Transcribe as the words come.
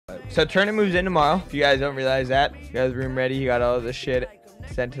So Turner moves in tomorrow. If you guys don't realize that, he got his room ready. He got all this shit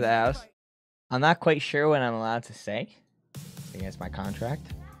sent to the house. I'm not quite sure what I'm allowed to say against my contract.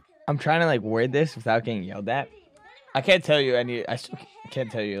 I'm trying to like word this without getting yelled at. I can't tell you any. I still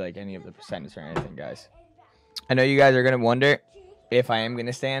can't tell you like any of the percentages or anything, guys. I know you guys are gonna wonder if I am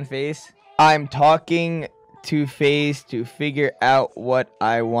gonna stay on Phase. I'm talking to Phase to figure out what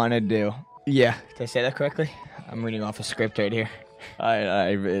I want to do. Yeah, did I say that correctly? I'm reading off a script right here.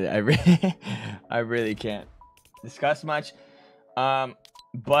 I really can't discuss much.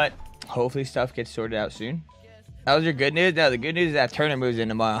 But hopefully stuff gets sorted out soon. That was your good news. Now the good news is that Turner moves in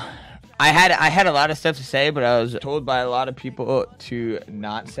tomorrow. I had a lot of stuff to say, but I was told by a lot of people to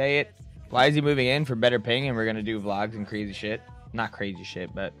not say it. Why is he moving in? For better paying, and we're gonna do vlogs and crazy shit. Not crazy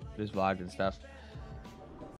shit, but just vlogs and stuff.